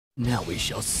Now we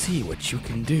shall see what you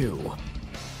can do.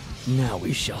 Now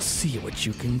we shall see what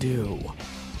you can do.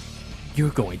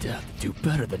 You're going to have to do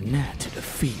better than that to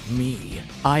defeat me.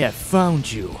 I have found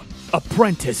you,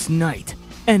 apprentice knight,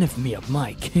 enemy of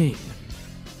my king.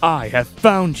 I have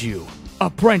found you,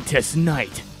 apprentice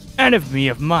knight, enemy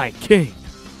of my king.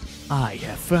 I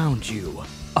have found you,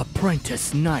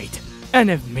 apprentice knight,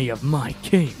 enemy of my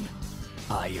king.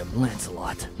 I am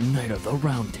Lancelot, Knight of the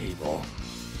Round Table.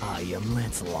 I am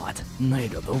Lancelot,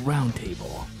 Knight of the Round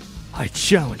Table. I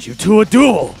challenge you to a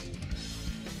duel!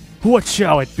 What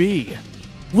shall it be?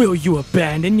 Will you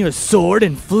abandon your sword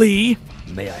and flee?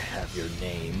 May I have your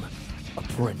name,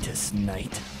 apprentice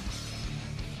knight?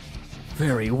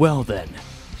 Very well then.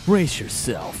 Brace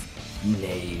yourself,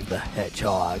 Knave the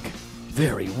Hedgehog.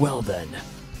 Very well then.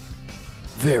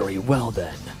 Very well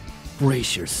then.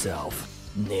 Brace yourself,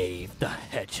 Knave the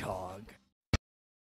Hedgehog.